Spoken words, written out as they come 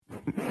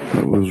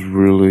it was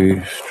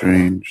really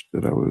strange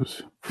that I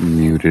was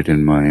muted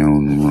in my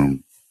own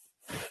room.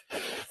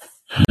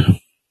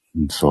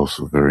 It's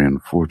also very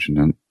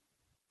unfortunate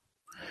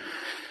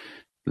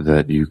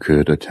that you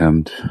could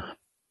attempt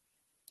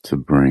to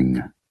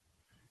bring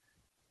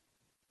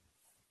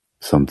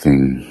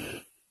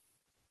something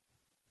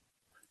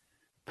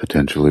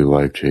potentially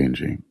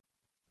life-changing,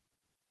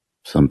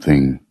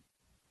 something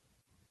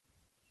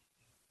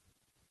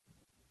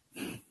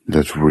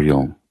that's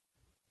real.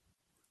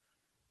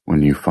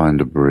 When you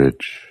find a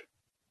bridge,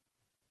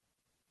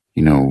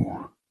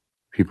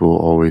 people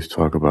always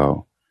talk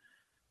about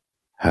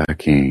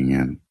hacking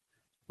and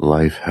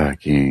life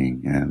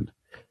hacking and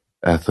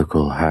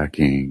ethical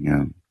hacking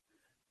and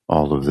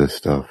all of this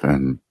stuff,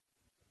 and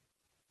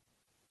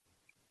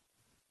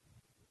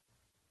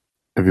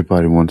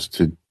everybody wants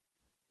to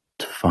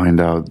find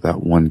out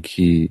that one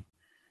key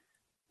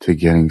to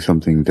getting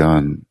something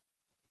done.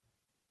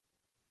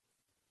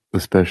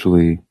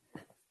 Especially,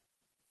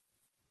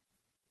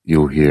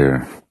 you'll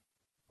hear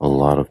a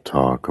lot of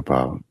talk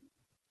about,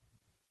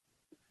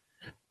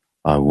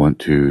 I want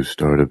to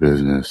start a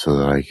business so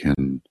that I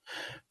can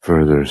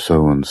further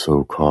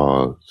so-and-so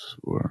cause,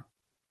 or,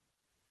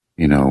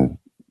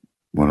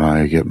 when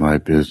I get my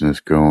business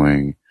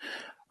going,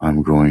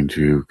 I'm going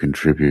to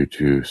contribute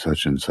to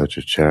such and such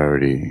a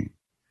charity.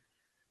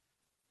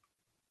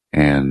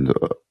 And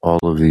all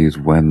of these,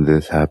 when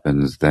this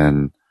happens,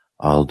 then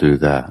I'll do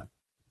that.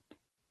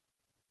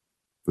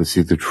 But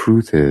see, the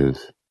truth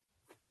is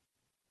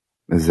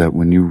that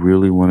when you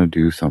really want to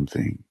do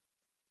something,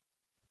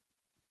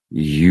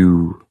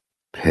 you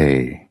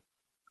pay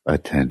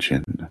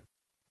attention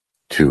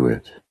to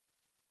it.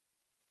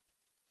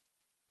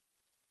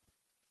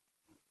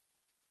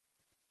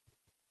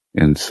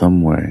 In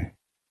some way,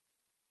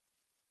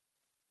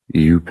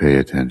 you pay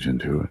attention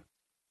to it.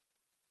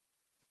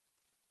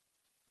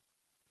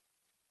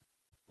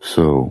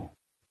 So,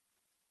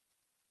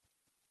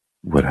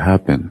 what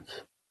happens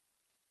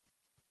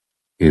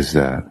is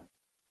that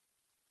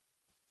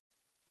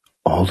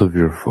all of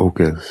your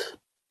focus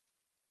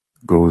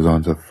goes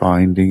on to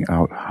finding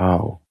out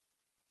how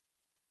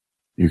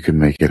you can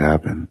make it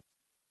happen,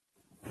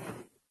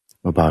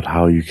 about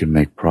how you can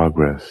make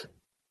progress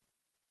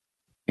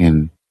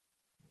in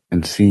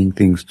seeing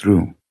things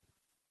through.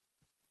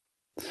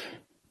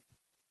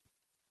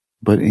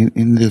 But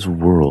in this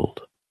world,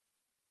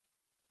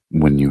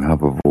 when you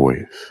have a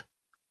voice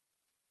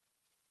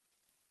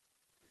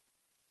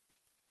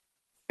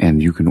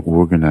and you can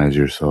organize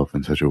yourself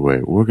in such a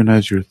way,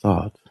 organize your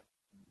thoughts,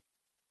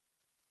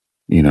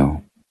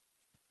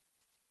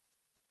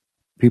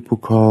 people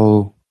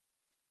call,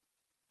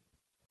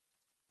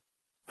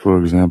 for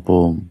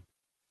example,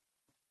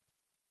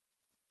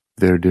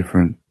 their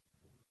different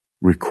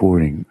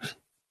recordings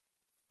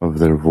of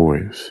their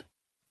voice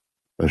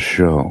a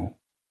show,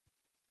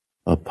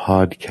 a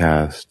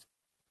podcast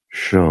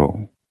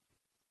show.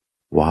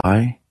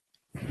 Why?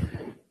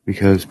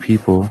 Because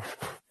people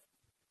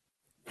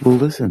will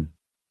listen,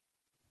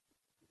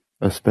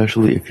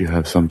 especially if you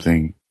have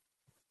something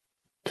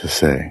to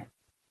say,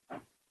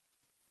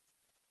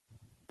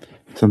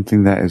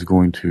 something that is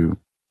going to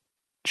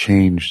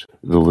change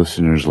the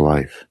listener's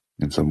life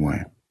in some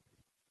way.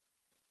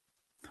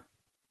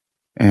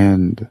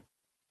 And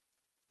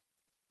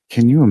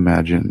can you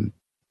imagine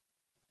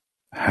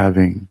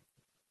having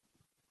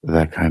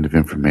that kind of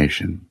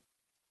information?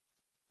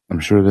 I'm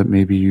sure that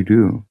maybe you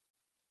do.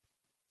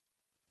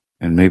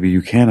 And maybe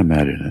you can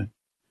imagine it.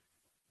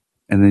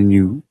 And then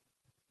you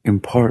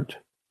impart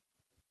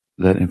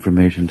that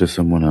information to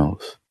someone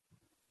else.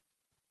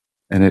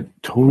 And it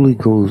totally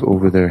goes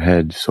over their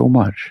head so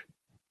much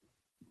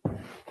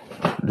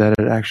that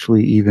it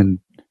actually even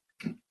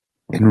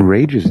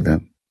enrages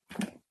them.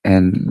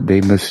 And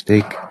they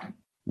mistake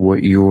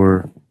what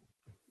you're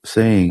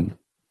saying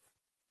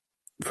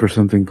for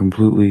something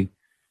completely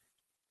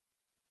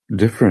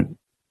different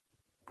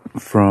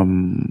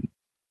from,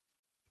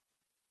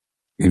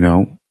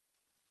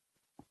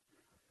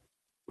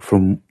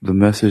 from the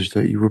message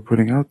that you were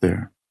putting out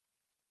there.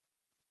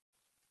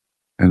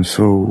 And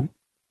so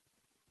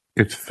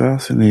it's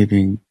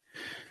fascinating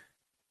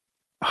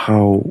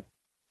how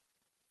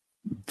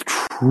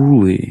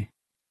truly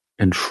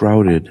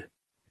enshrouded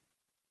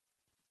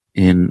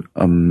in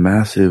a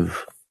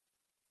massive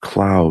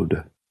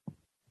cloud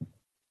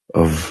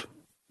of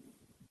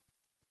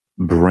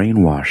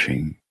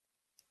brainwashing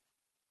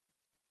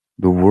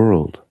the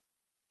world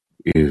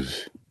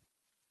is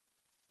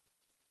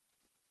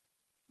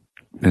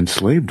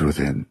enslaved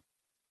within.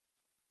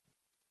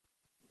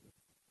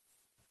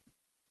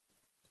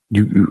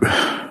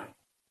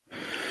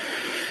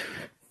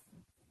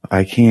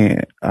 I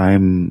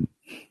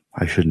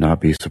should not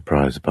be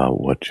surprised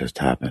about what just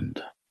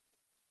happened.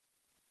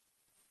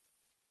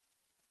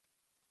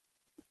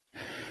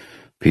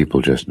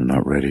 People just are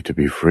not ready to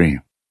be free.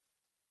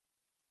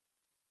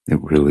 It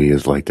really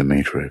is like the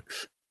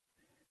Matrix.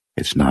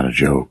 It's not a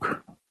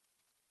joke.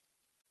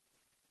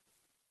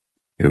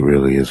 It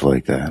really is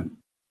like that.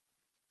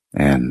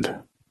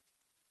 And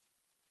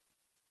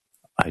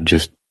I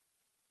just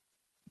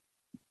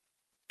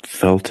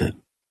felt it.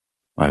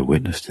 I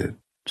witnessed it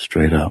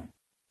straight up.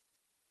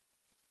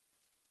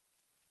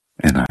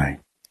 And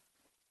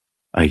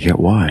I get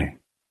why.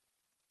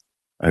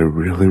 I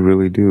really,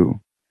 really do.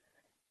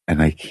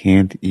 And I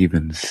can't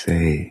even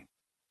say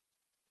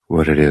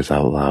what it is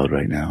out loud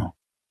right now.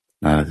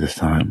 Not at this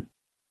time.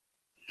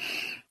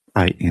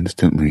 I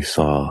instantly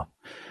saw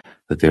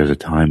that there's a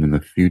time in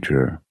the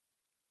future,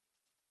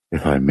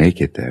 if I make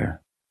it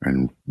there,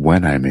 and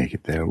when I make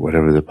it there,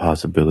 whatever the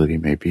possibility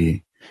may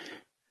be.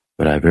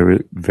 But I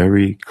very,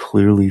 very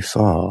clearly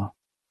saw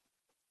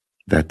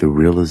that the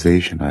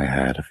realization I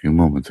had a few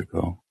moments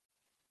ago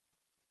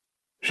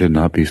should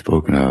not be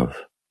spoken of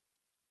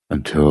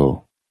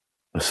until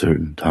a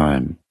certain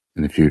time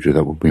in the future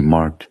that will be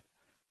marked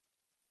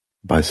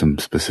by some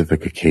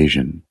specific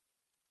occasion,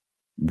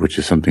 which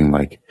is something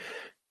like,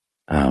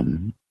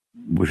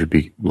 which would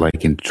be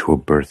likened to a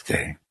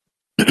birthday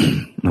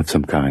of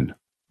some kind,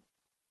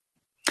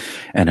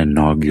 an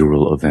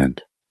inaugural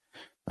event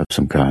of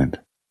some kind.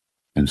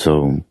 And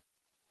so,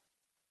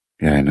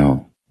 yeah, I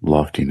know,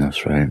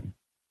 loftiness, right?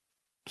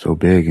 So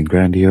big and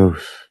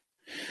grandiose.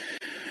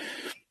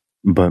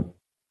 But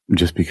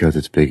just because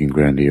it's big and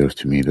grandiose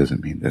to me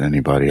doesn't mean that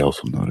anybody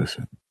else will notice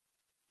it.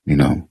 You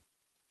know,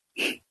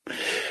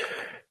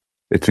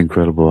 it's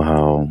incredible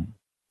how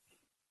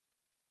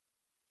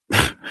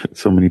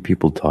so many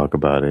people talk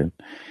about it,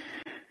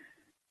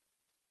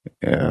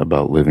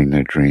 about living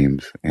their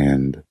dreams,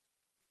 and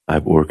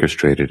I've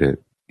orchestrated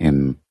it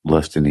in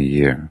less than a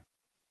year.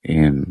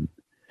 And,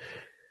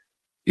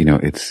 you know,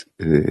 it's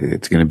going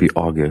to be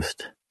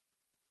August,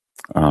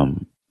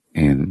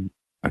 in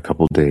a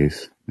couple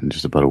days, in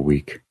just about a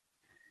week.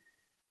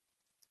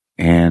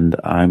 And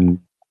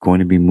I'm going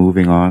to be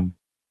moving on,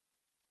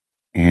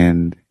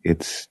 and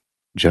it's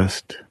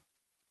just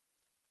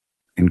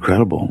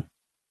incredible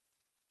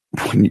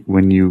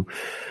when you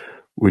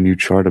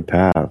chart a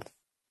path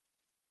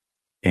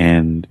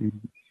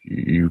and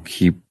you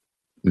keep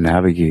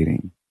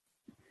navigating,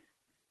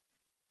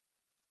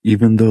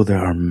 even though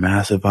there are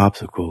massive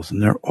obstacles,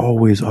 and there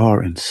always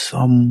are in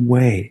some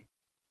way.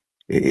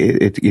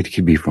 It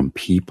could be from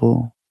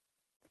people,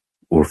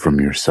 or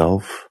from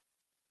yourself,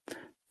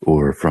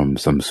 or from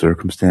some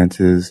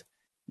circumstances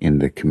in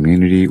the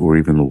community, or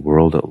even the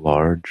world at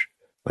large.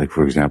 Like,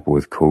 for example,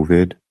 with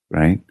COVID,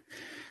 right?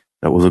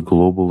 That was a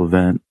global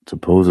event,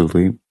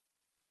 supposedly,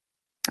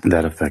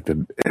 that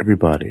affected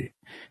everybody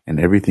and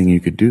everything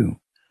you could do.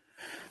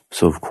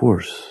 So, of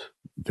course,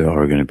 there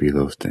are going to be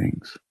those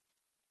things.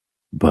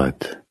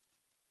 But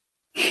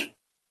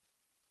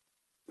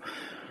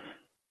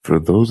for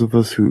those of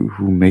us who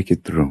make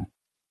it through,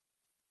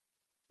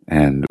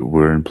 and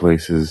we're in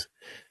places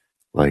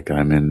like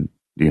I'm in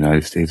the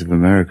United States of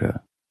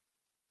America,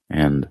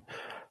 and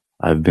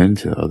I've been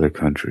to other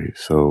countries,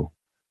 so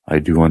I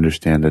do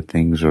understand that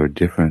things are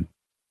different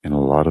in a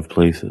lot of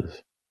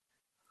places.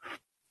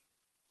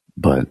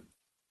 But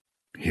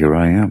here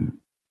I am,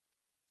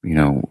 you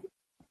know,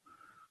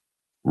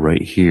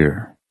 right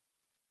here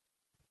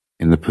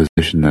in the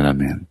position that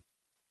I'm in.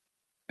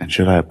 And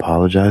should I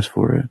apologize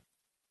for it?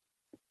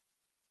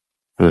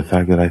 For the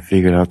fact that I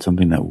figured out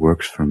something that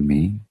works for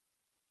me?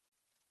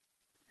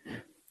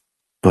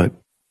 But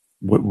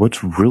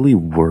what's really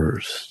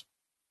worse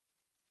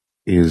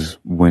is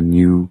when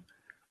you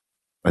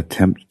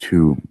attempt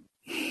to,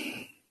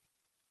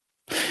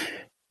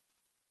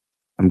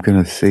 I'm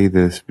going to say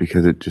this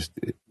because it just,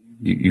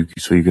 you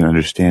so you can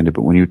understand it,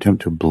 but when you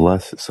attempt to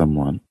bless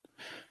someone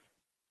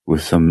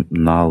with some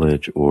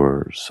knowledge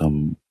or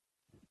some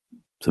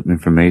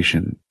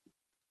information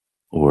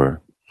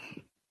or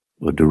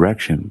a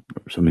direction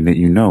or something that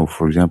you know.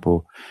 For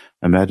example,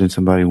 imagine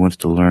somebody wants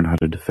to learn how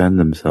to defend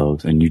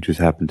themselves, and you just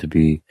happen to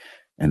be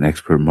an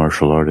expert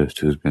martial artist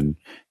who's been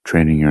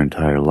training your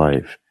entire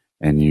life,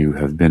 and you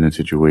have been in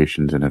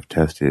situations and have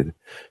tested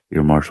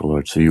your martial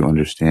arts, so you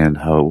understand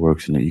how it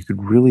works, and that you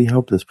could really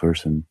help this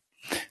person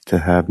to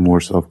have more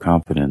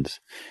self-confidence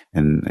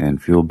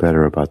and feel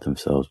better about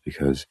themselves,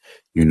 because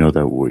you know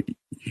that what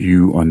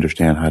you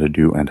understand how to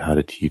do and how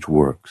to teach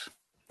works.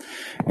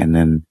 And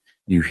then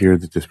you hear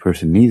that this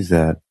person needs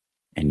that,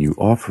 and you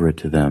offer it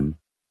to them,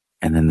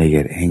 and then they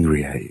get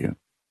angry at you.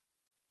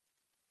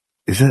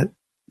 Is that,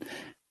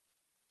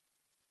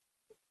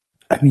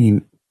 I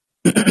mean,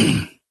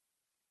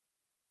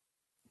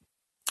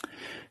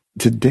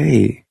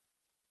 today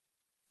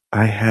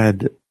I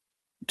had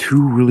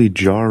two really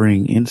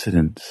jarring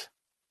incidents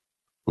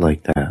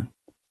like that.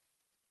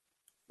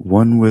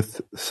 One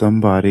with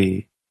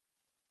somebody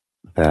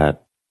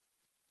that,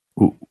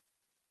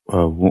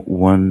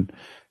 one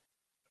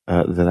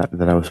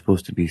that I was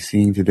supposed to be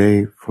seeing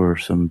today for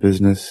some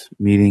business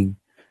meeting,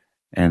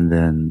 and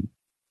then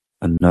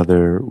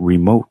another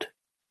remote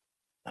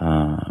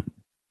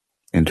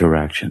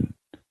interaction.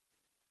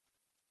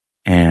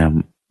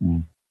 And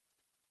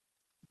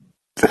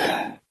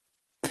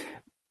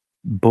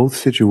both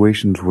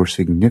situations were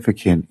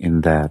significant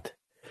in that,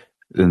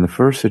 in the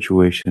first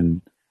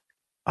situation,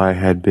 I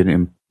had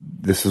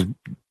this is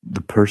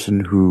the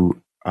person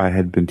who I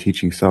had been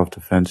teaching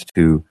self-defense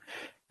to,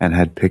 and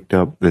had picked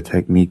up the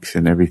techniques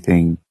and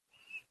everything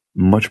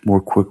much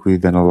more quickly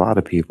than a lot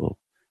of people.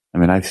 I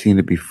mean, I've seen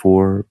it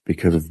before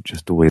because of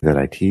just the way that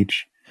I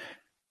teach,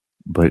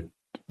 but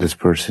this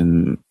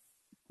person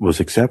was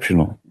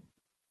exceptional.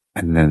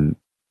 And then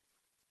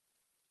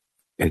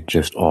it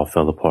just all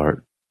fell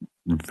apart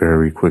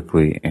very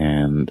quickly,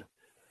 and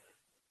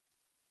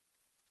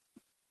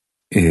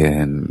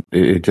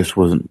it just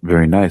wasn't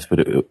very nice. But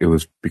it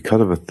was because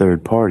of a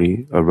third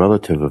party, a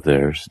relative of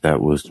theirs, that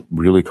was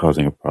really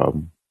causing a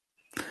problem.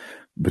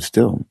 But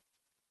still,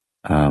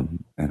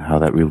 and how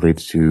that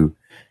relates to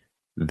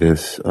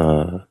this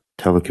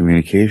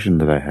telecommunication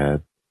that I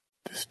had,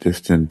 this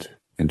distant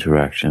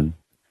interaction.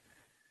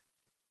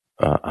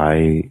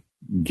 I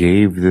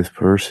gave this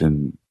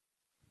person.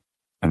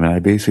 I mean,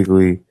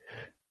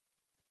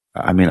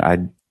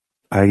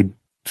 I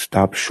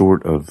stopped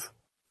short of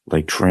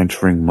like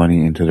transferring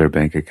money into their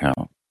bank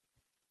account,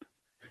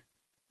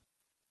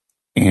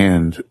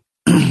 and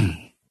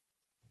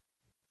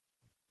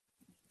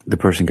the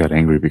person got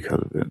angry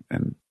because of it,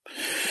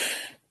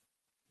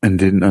 and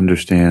didn't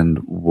understand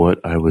what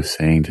I was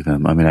saying to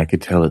them. I mean, I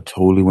could tell it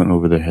totally went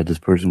over their head. This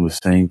person was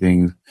saying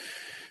things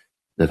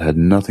that had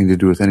nothing to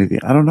do with anything.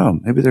 I don't know.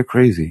 Maybe they're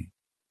crazy,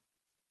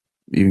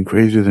 even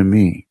crazier than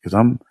me, because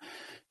I'm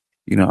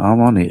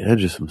on the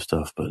edge of some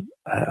stuff, but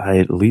I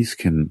at least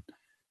can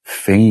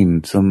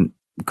feign some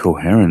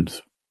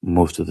coherence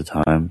most of the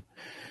time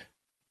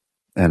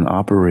and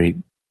operate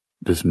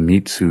this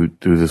meat suit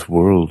through this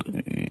world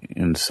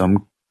in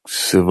some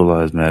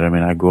civilized manner. I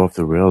mean, I go off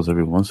the rails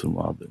every once in a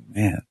while, but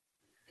man,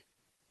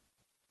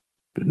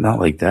 but not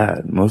like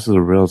that. Most of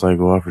the rails I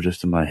go off are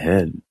just in my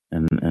head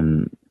and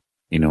in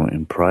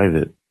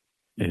private,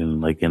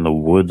 in like in the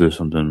woods or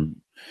something.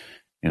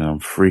 I'm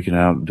freaking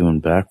out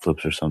doing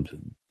backflips or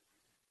something.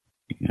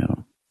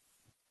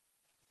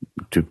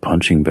 To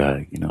punching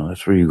bag.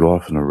 That's where you go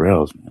off on the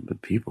rails, man.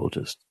 But people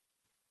just,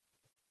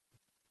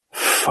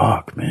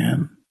 fuck,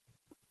 man.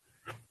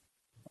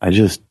 And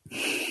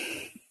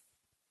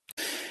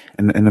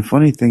the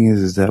funny thing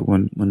is that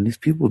when these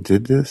people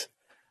did this,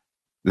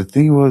 the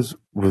thing was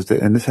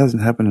that, and this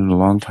hasn't happened in a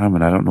long time,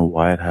 and I don't know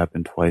why it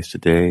happened twice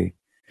today,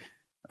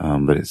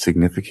 but it's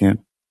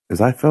significant,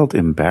 is I felt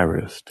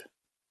embarrassed.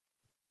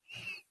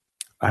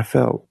 And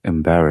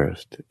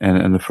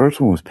the first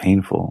one was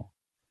painful,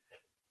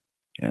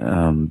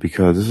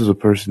 because this is a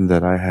person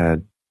that I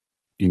had,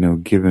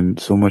 given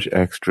so much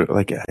extra,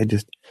 like I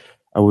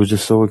was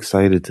just so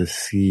excited to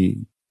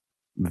see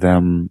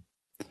them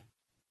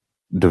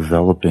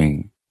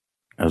developing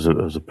as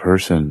a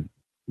person,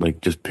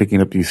 like just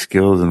picking up these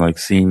skills and like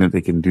seeing that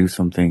they can do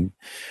something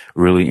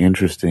really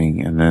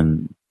interesting. And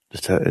then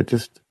it's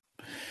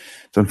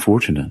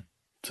unfortunate.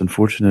 It's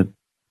unfortunate.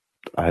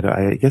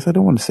 I guess I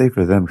don't want to say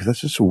for them, because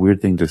that's just a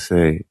weird thing to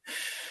say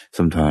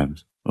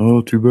sometimes.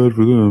 Oh, too bad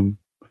for them.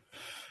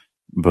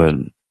 But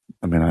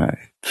I mean, I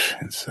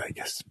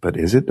guess, but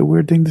is it the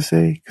weird thing to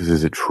say? Because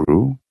is it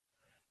true?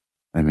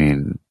 I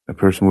mean, a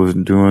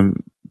person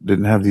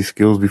didn't have these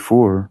skills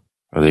before.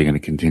 Are they going to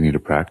continue to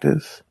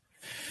practice?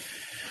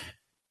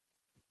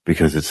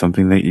 Because it's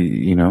something that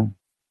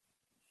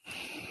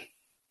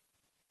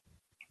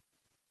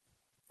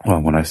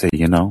well, when I say,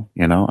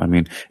 I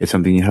mean, it's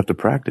something you have to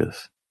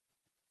practice.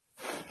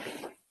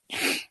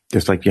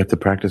 Just like you have to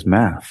practice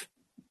math.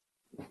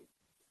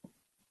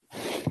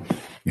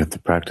 You have to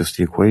practice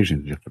the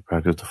equations. You have to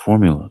practice the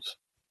formulas.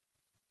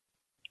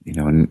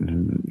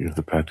 And you have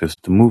to practice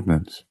the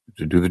movements,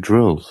 to do the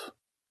drills.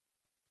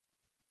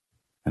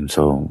 And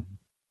so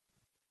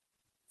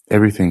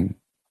everything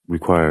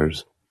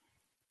requires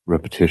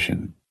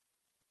repetition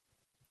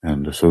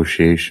and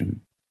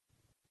association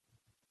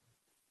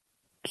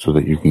so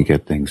that you can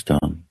get things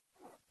done.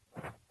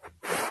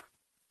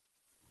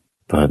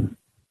 But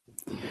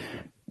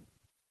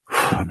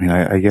I mean,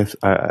 I guess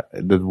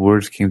the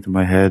words came to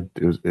my head.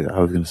 I was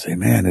going to say,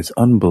 man, it's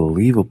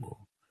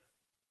unbelievable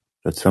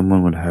that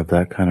someone would have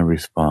that kind of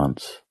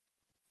response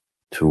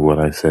to what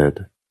I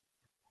said.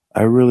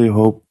 I really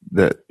hope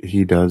that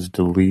he does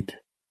delete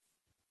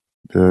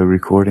the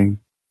recording,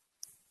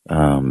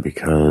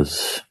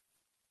 because,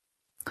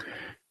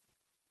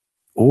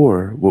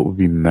 or what would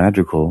be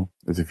magical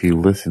is if he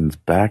listens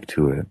back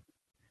to it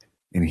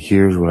and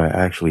hears what I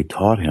actually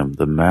taught him,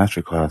 the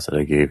masterclass that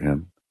I gave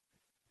him.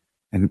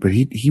 But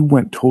he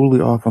went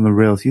totally off on the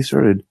rails. He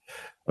started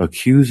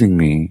accusing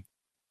me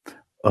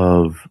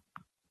of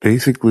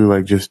basically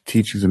like just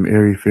teaching some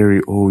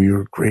airy-fairy, oh,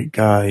 you're a great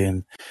guy,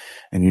 and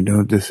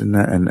this and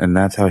that, and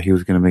that's how he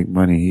was going to make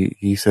money.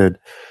 He said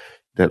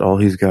that all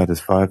he's got is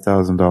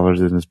 $5,000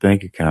 in his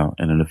bank account,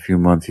 and in a few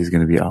months he's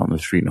going to be out in the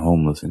street and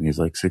homeless, and he's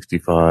like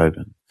 65,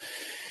 and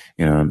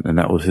and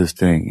that was his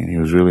thing, and he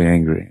was really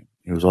angry.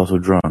 He was also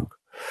drunk,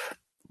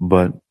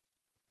 but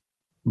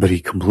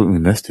he completely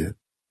missed it.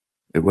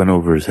 It went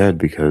over his head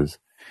because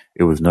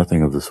it was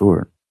nothing of the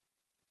sort.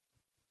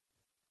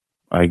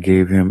 I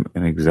gave him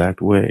an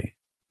exact way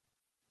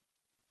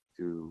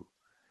to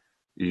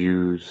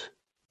use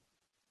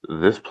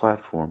this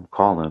platform,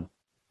 Callin,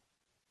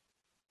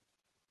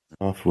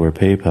 software,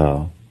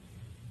 PayPal,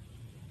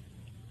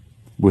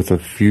 with a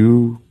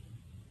few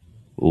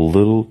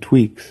little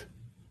tweaks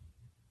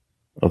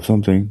of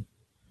something,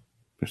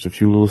 there's a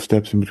few little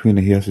steps in between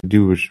that he has to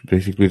do, which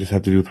basically just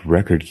have to do with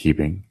record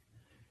keeping.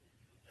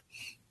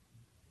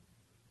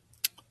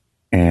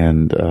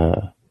 And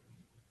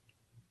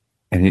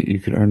you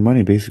can earn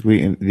money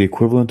basically in the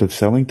equivalent of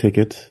selling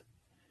tickets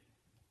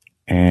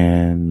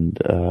and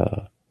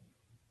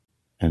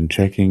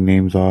checking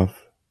names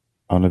off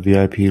on a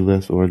VIP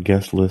list or a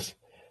guest list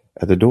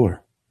at the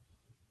door.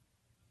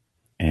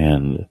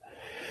 And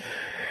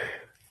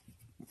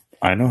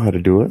I know how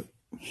to do it.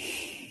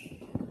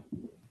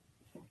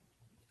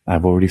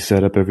 I've already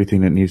set up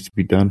everything that needs to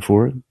be done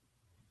for it.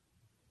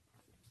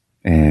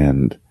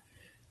 And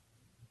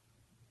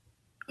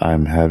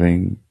I'm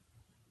having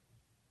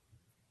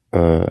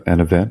an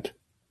event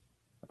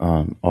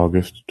on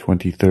August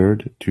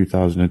 23rd,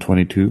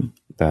 2022.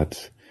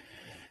 That's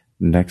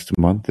next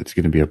month. It's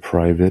going to be a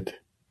private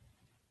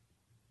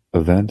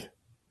event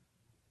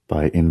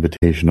by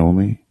invitation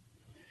only.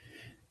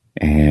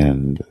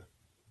 And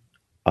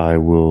I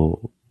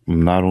will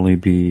not only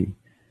be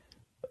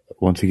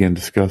once again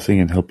discussing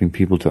and helping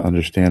people to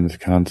understand this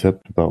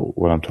concept about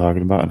what I'm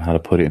talking about and how to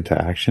put it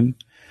into action,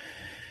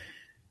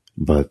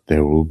 but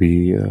there will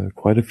be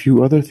quite a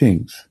few other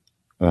things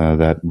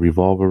that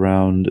revolve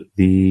around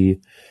the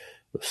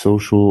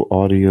social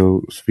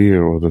audio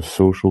sphere or the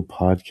social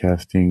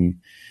podcasting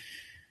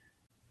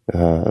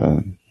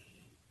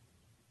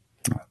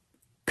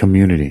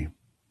community.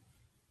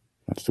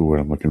 That's the word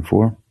I'm looking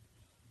for.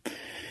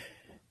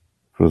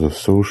 For the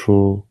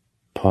social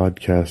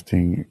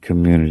podcasting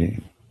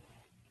community.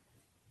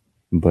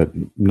 But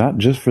not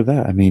just for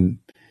that. I mean,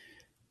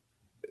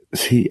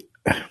 see,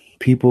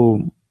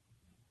 people,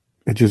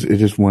 it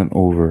just went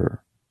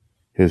over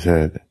his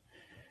head.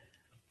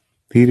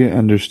 He didn't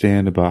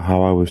understand about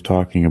how I was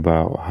talking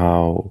about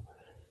how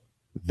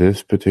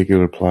this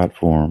particular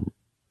platform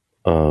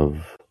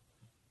of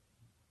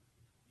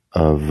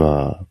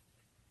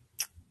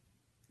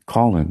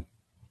call-in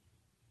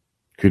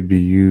could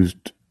be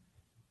used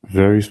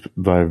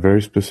by a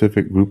very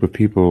specific group of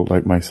people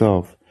like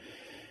myself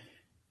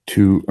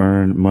to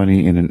earn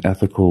money in an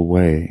ethical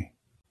way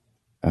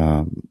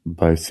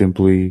by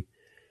simply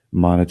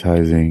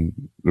monetizing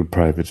the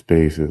private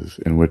spaces,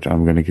 in which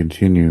I'm going to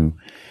continue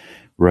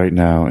right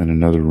now in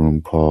another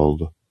room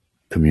called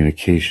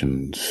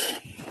communications.